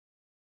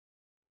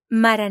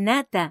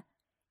Maranata,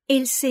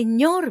 el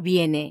Señor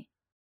viene.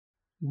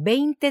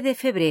 20 de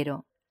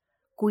febrero.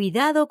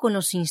 Cuidado con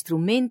los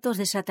instrumentos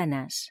de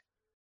Satanás.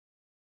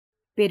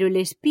 Pero el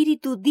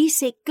Espíritu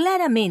dice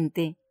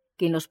claramente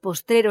que en los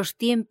postreros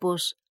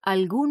tiempos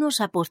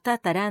algunos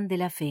apostatarán de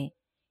la fe,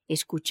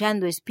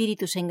 escuchando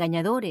espíritus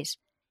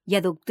engañadores y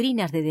a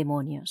doctrinas de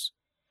demonios.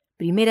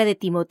 Primera de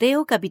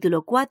Timoteo,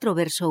 capítulo 4,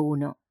 verso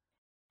 1.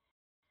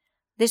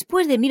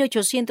 Después de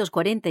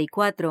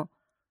 1844,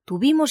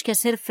 tuvimos que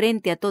hacer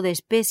frente a toda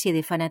especie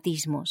de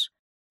fanatismos.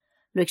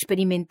 Lo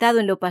experimentado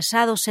en lo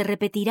pasado se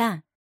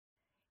repetirá.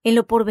 En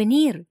lo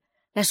porvenir,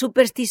 las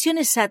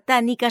supersticiones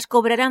satánicas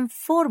cobrarán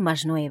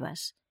formas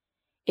nuevas.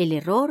 El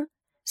error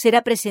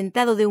será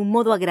presentado de un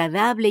modo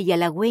agradable y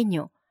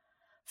halagüeño.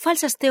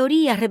 Falsas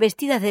teorías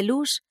revestidas de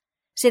luz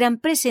serán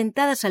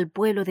presentadas al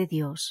pueblo de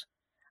Dios.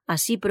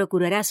 Así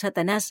procurará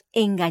Satanás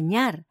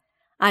engañar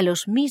a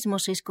los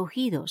mismos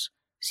escogidos,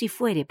 si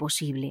fuere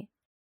posible.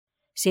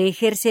 Se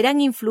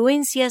ejercerán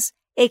influencias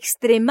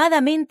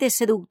extremadamente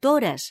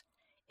seductoras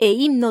e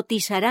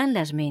hipnotizarán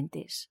las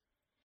mentes.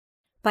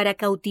 Para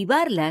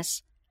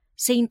cautivarlas,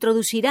 se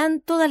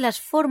introducirán todas las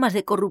formas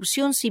de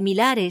corrupción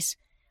similares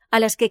a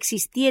las que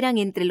existieran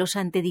entre los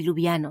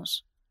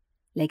antediluvianos.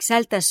 La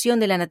exaltación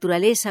de la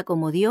naturaleza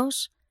como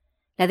Dios,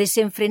 la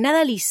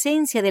desenfrenada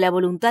licencia de la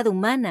voluntad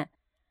humana,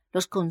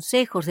 los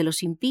consejos de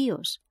los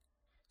impíos,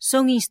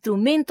 son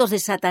instrumentos de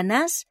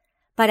Satanás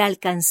para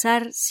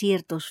alcanzar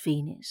ciertos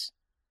fines.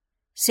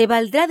 Se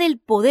valdrá del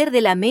poder de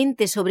la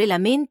mente sobre la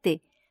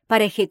mente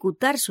para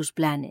ejecutar sus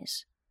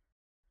planes.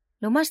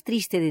 Lo más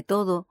triste de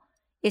todo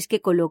es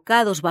que,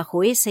 colocados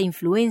bajo esa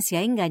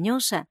influencia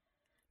engañosa,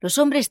 los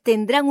hombres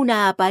tendrán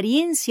una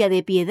apariencia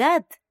de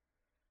piedad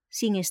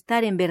sin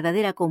estar en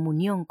verdadera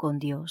comunión con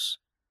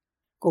Dios.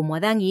 Como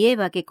Adán y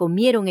Eva, que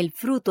comieron el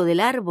fruto del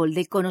árbol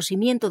del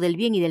conocimiento del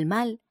bien y del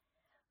mal,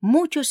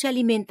 muchos se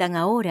alimentan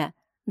ahora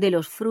de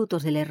los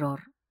frutos del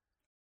error.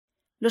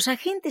 Los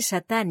agentes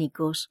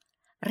satánicos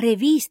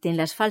revisten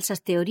las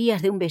falsas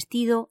teorías de un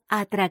vestido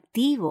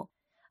atractivo,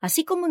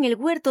 así como en el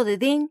huerto de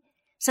Edén,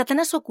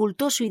 Satanás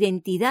ocultó su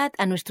identidad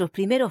a nuestros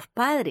primeros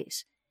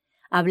padres,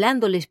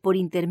 hablándoles por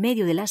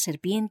intermedio de la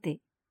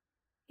serpiente.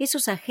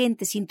 Esos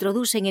agentes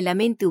introducen en la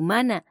mente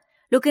humana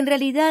lo que en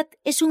realidad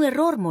es un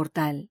error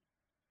mortal.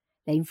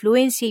 La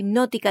influencia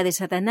hipnótica de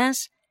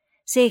Satanás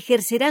se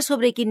ejercerá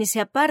sobre quienes se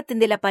aparten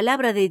de la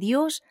palabra de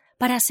Dios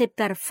para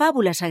aceptar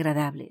fábulas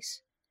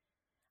agradables.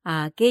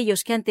 A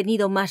aquellos que han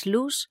tenido más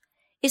luz,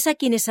 es a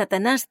quienes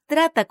Satanás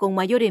trata con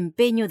mayor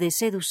empeño de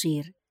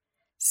seducir.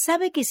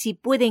 Sabe que si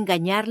puede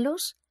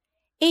engañarlos,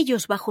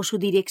 ellos bajo su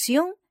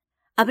dirección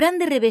habrán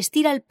de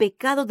revestir al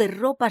pecado de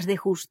ropas de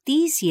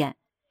justicia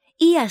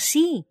y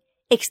así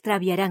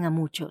extraviarán a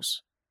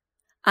muchos.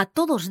 A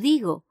todos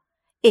digo,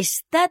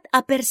 estad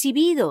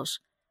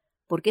apercibidos,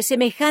 porque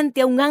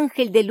semejante a un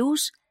ángel de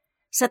luz,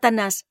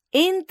 Satanás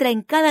entra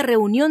en cada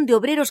reunión de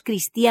obreros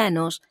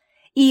cristianos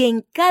y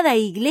en cada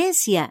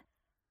iglesia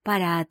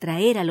para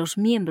atraer a los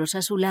miembros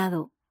a su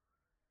lado.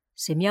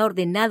 Se me ha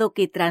ordenado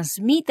que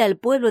transmita al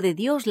pueblo de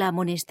Dios la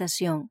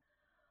amonestación.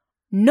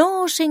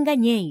 No os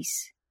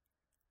engañéis.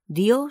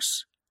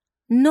 Dios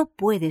no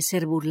puede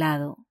ser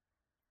burlado.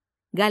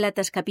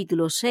 Gálatas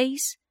capítulo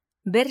 6,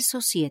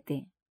 verso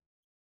 7.